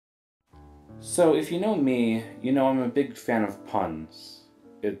So if you know me, you know I'm a big fan of puns.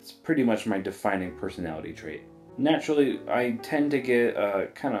 It's pretty much my defining personality trait. Naturally, I tend to get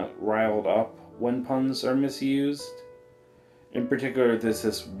kind of riled up when puns are misused. In particular, there's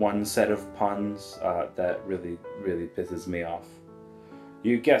this one set of puns that really pisses me off.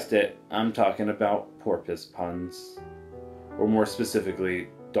 You guessed it, I'm talking about porpoise puns. Or more specifically,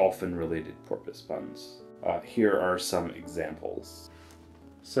 dolphin-related porpoise puns. Here are some examples.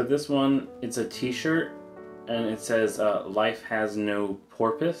 So this one, it's a t-shirt, and it says, life has no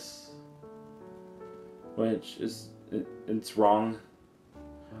porpoise, which is, it's wrong.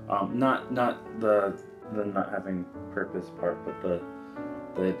 Not the not having purpose part, but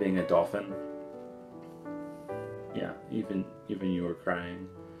the it being a dolphin. Yeah, even you are crying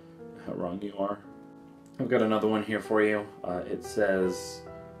how wrong you are. I've got another one here for you. It says,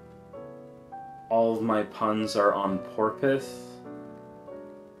 all of my puns are on porpoise.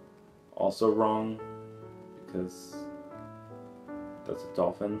 Also wrong, because that's a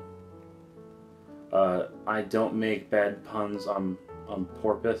dolphin. I don't make bad puns on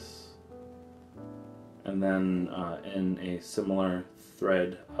porpoise. And then in a similar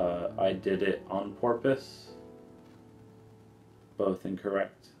thread, I did it on porpoise. Both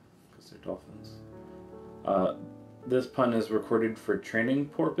incorrect, because they're dolphins. This pun is recorded for training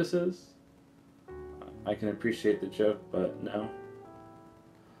purposes. I can appreciate the joke, but no.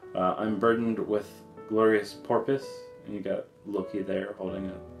 I'm burdened with glorious porpoise, and you got Loki there holding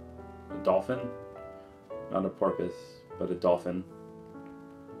a dolphin. Not a porpoise, but a dolphin.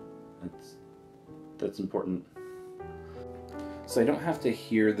 That's important. So I don't have to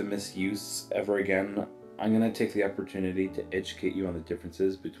hear the misuse ever again. I'm going to take the opportunity to educate you on the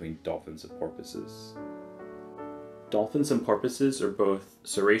differences between dolphins and porpoises. Dolphins and porpoises are both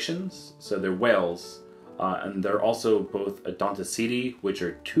serrations, so they're whales. And they're also both Odontoceti, which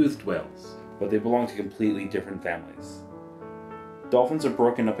are toothed whales, but they belong to completely different families. Dolphins are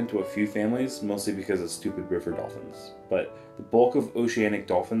broken up into a few families, mostly because of stupid river dolphins, but the bulk of oceanic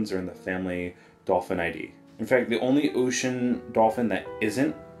dolphins are in the family Dolphinidae. In fact, the only ocean dolphin that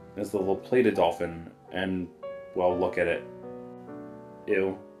isn't is the little plated dolphin, and, well, look at it.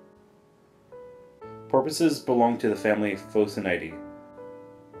 Ew. Porpoises belong to the family Phocinidae.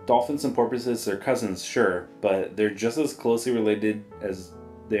 Dolphins and porpoises are cousins, sure, but they're just as closely related as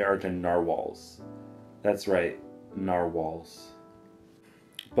they are to narwhals. That's right, narwhals.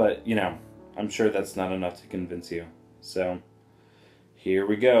 But, you know, I'm sure that's not enough to convince you. So, here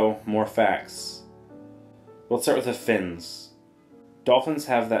we go, more facts. Let's start with the fins. Dolphins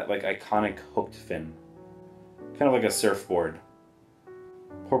have that, like, iconic hooked fin. Kind of like a surfboard.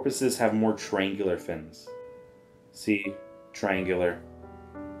 Porpoises have more triangular fins. See? Triangular.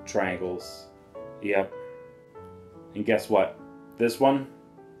 Triangles. Yep. And guess what? This one?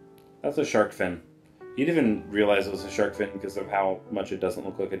 That's a shark fin. You didn't even realize it was a shark fin because of how much it doesn't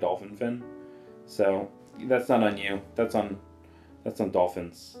look like a dolphin fin. So, that's not on you. That's on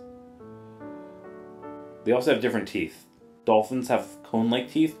dolphins. They also have different teeth. Dolphins have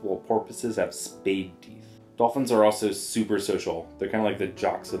cone-like teeth, while porpoises have spade teeth. Dolphins are also super social. They're kind of like the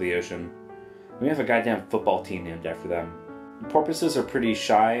jocks of the ocean. We have a goddamn football team named after them. Porpoises are pretty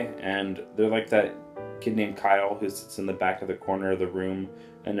shy, and they're like that kid named Kyle who sits in the back of the corner of the room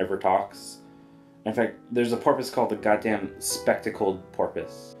and never talks. In fact, there's a porpoise called the goddamn spectacled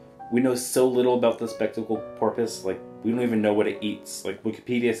porpoise. We know so little about the spectacled porpoise, like, we don't even know what it eats. Like,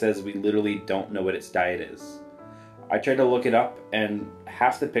 Wikipedia says we literally don't know what its diet is. I tried to look it up, and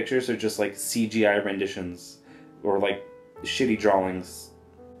half the pictures are just like CGI renditions, or like shitty drawings.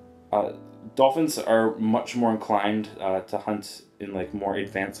 Dolphins are much more inclined to hunt in like more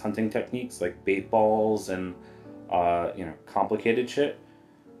advanced hunting techniques, like bait balls and you know, complicated shit.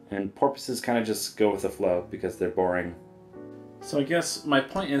 And porpoises kind of just go with the flow because they're boring. So I guess my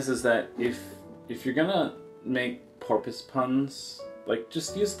point is that if you're gonna make porpoise puns, like,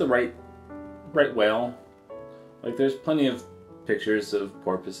 just use the right whale. Like, there's plenty of pictures of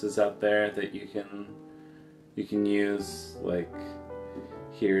porpoises out there that you can use. Like,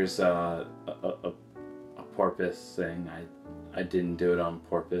 here's a porpoise saying I didn't do it on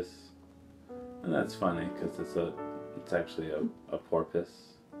porpoise, and that's funny because it's actually a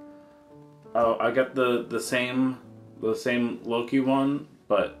porpoise. Oh, I got the same Loki one,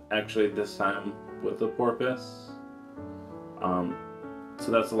 but actually this time with a porpoise.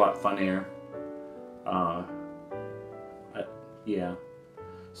 So that's a lot funnier. Yeah.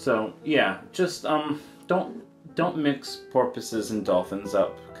 So yeah, just don't mix porpoises and dolphins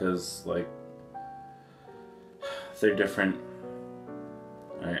up, because, like, they're different.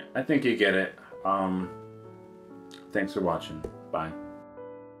 Alright, I think you get it. Thanks for watching. Bye.